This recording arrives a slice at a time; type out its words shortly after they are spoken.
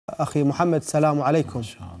أخي محمد. السلام عليكم. إن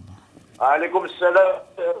شاء الله. وعليكم السلام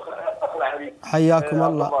أخ الحبيب. حياكم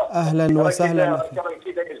الله. أهلا وسهلا.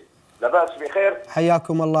 لا بأس بخير.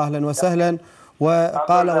 حياكم الله. أهلا وسهلا.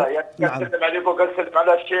 وقالوا نعم. كنسلم عليكم وكنسلم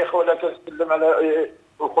على الشيخ ولا كنسلم على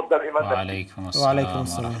الخدام الإمام. وعليكم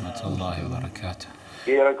السلام ورحمة الله وبركاته.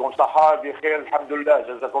 كيفكم؟ صحة بخير الحمد لله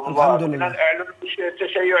جزاكم الله. الحمد لله. كنا نعلن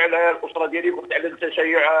التشيع على الأسرة ديالي، كنت أعلن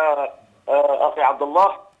تشيع أخي عبد الله.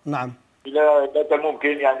 نعم. إذا كان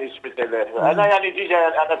ممكن يعني سميت له. أنا يعني ديجا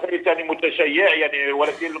أنا ثاني متشيع يعني،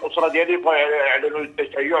 ولكن الأسرة ديالي يعلنوا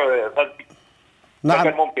التشيع. نعم.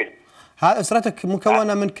 كان ممكن. أسرتك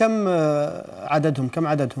مكونة من كم عددهم؟ كم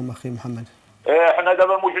عددهم أخي محمد؟ احنا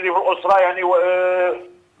دابا موجودين في الأسرة يعني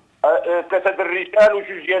 3 الرجال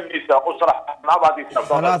و2 ديال النساء، أسرة مع بعض.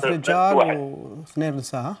 3 رجال و2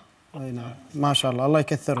 نساء. أي نعم ما شاء الله. الله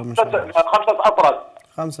يكثرهم إن شاء الله. 5 أفراد.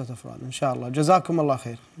 5 أفراد إن شاء الله. جزاكم الله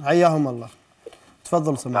خير. حياهم الله.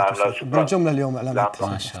 تفضل سماحة الشيخ بالجملة اليوم إعلانات.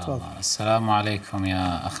 ما شاء الله. السلام عليكم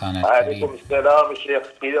يا أخانا الكريم. وعليكم السلام الشيخ.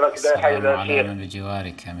 السلام على من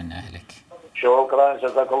بجوارك من أهلك. شكرا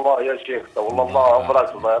جزاك الله يا شيخ. طول الله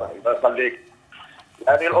عمرك الله يخليك.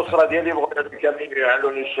 يعني الأسرة ديالي بغيت كاملين يعلنوا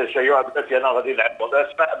التشيع. بلاتي أنا غادي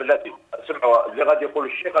نلعبوا اسمع بلاتي اسمعوا اللي غادي يقول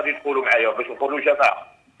الشيخ غادي تقولوا معايا باش نقولوا جماعة.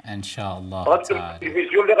 إن شاء الله تعالى.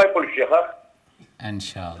 التلفزيون اللي غيقول الشيخ. إن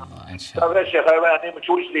شاء الله إن شاء الله. يا شيخ يعني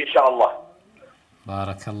متوجدين إن شاء الله.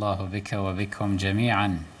 بارك الله بك وبكم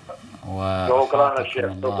جميعا. شكرا الشيخ.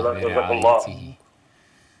 الله برعايته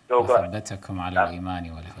وثبتكم على الإيمان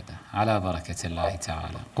والهدى على بركة الله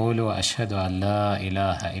تعالى. قولوا أشهد أن لا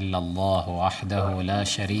إله إلا الله وحده لا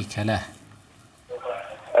شريك له.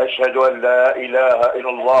 أشهد أن لا إله إلا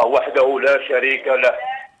الله وحده لا شريك له.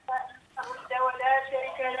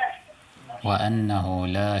 وأنه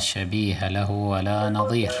لا شبيه له ولا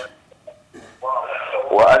نظير.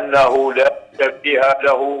 وأنه لا شبيه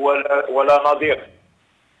له ولا نظير.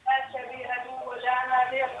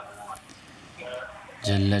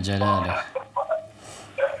 جل جلاله.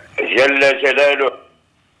 جل جلاله.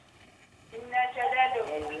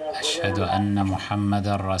 أشهد أن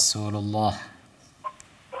محمدا رسول الله.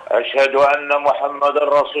 أشهد أن محمدا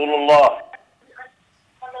رسول الله.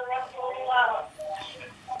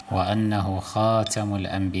 وأنه خاتم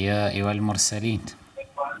الأنبياء والمرسلين.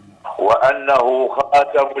 وأنه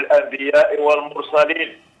خاتم الأنبياء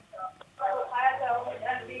والمرسلين.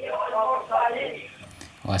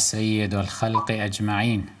 وسيد الخلق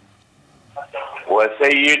أجمعين.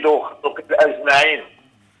 وسيد خلق الأجمعين.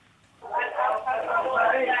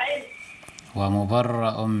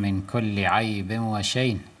 ومبرأ من كل عيب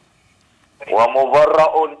وشين.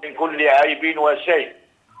 ومبرأ من كل عيب وشين.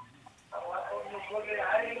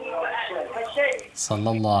 صلى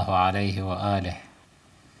الله عليه وآله.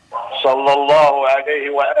 صلى الله عليه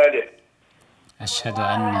وآله. أشهد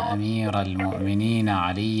أن أمير المؤمنين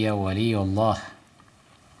علي ولي الله.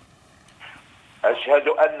 أشهد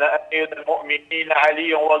أن أمير المؤمنين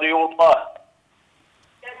علي ولي الله.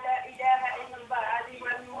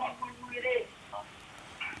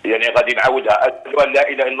 يعني غادي نعاودها. أشهد أن لا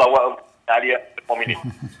إله إلا الله علي المؤمنين.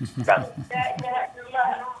 نعم.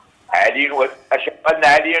 علي أشهد أن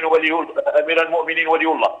عليا ولي أمير المؤمنين ولي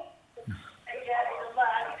الله.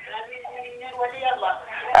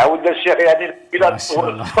 عاود الشيخ يعني بلا خلص.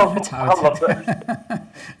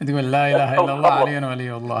 تقول لا إله إلا الله علي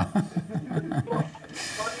ولي الله.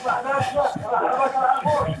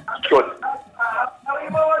 شكون؟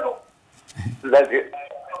 لازم.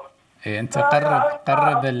 أنت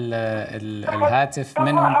قرب الهاتف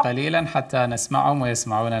منهم قليلا حتى نسمعهم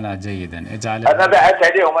ويسمعوننا جيدا. اجعل. أنا بعثت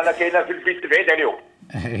عليهم. أنا كاينة في البيت بعيد عليهم.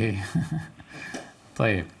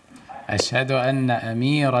 طيب. أشهد أن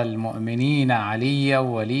أمير المؤمنين علي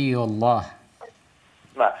ولي الله.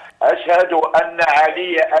 أشهد أن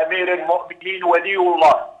علي أمير المؤمنين ولي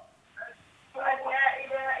الله.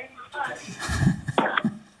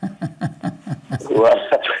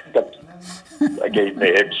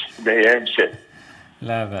 ما يهمش.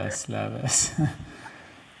 لا بأس لا بأس.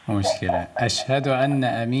 مشكلة. أشهد أن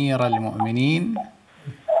أمير المؤمنين.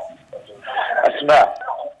 اسمع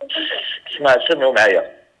سمعوا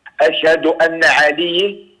معايا. أشهد أن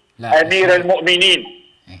علي أمير المؤمنين.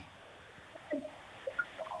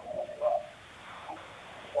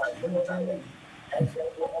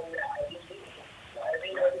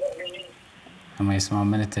 هم يسمعون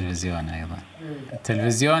من التلفزيون أيضا.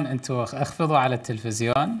 التلفزيون أنتوا اخفضوا على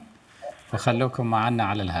التلفزيون وخلوكم معنا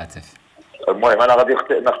على الهاتف. المهم أنا غادي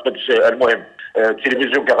نخفض. المهم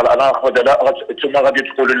التلفزيون كيخلط. أنا نخفض. لا ثم غادي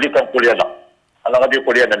تقولوا لي كنقول أنا غادي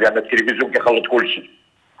نقول أنا لأن التلفزيون كيخلط كل شيء.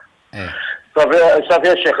 إيه. صافي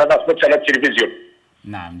يا شيخ. أنا خفضت على التلفزيون.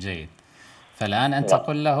 نعم جيد. فالآن أنت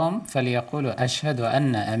قل لهم فليقولوا أشهد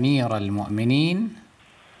أن أمير المؤمنين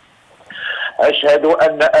أشهد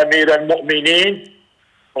أن أمير المؤمنين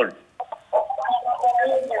قل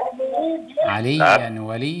عليا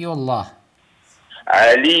ولي الله.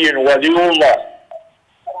 علي ولي الله.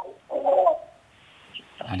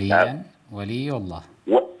 عليا ولي الله.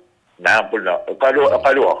 نعم قلنا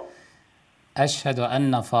قالوها. أشهد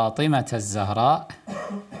أن فاطمة الزهراء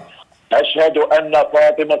أشهد أن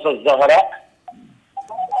فاطمة الزهراء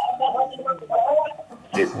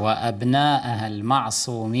وأبناءها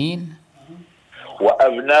المعصومين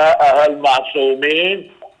وأبناءها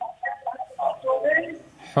المعصومين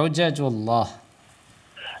حجج الله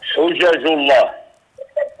حجج الله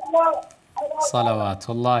صلوات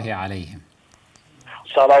الله عليهم.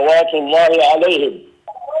 صلوات الله عليهم.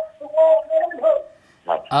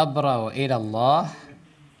 أبرأ إلى الله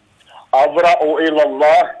أبرأ إلى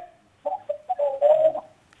الله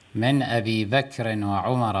من أبي بكر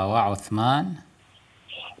وعمر وعثمان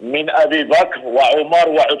من أبي بكر وعمر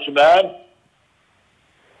وعثمان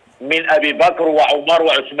من أبي بكر وعمر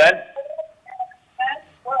وعثمان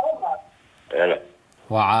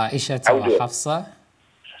وعائشة وحفصة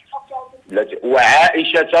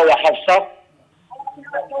وعائشة وحفصة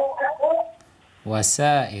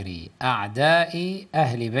وسائر أعداء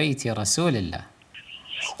أهل بيت رسول الله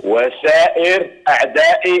وسائر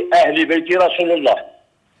أعداء أهل بيت رسول الله.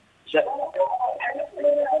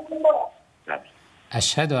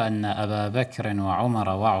 أشهد أن أبا بكر وعمر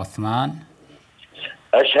وعثمان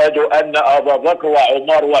أشهد أن أبا بكر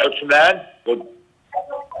وعمر وعثمان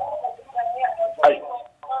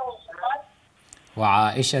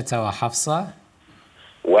وعائشة وحفصة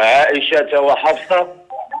وعائشة وحفصة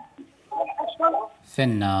في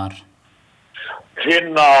النار في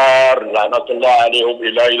النار لعنة الله عليهم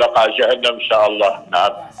إلى قاع جهنم إن شاء الله.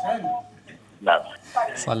 نعم نعم.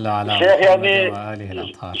 صلوا على الشيخ يعني وآله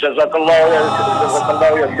الأطهار. جزاك الله يا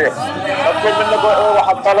شيخ. أطلب منك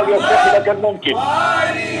واحد طلب يا شيخ إذا كان ممكن.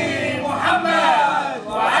 محمد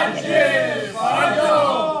وعجل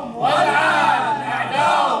فرجهم والعن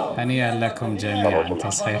أعداهم. هنيئا لكم جميعا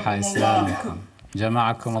تصحيح إسلامكم.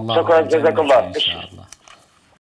 جمعكم الله. شكرا جزاك الله. إن شاء الله.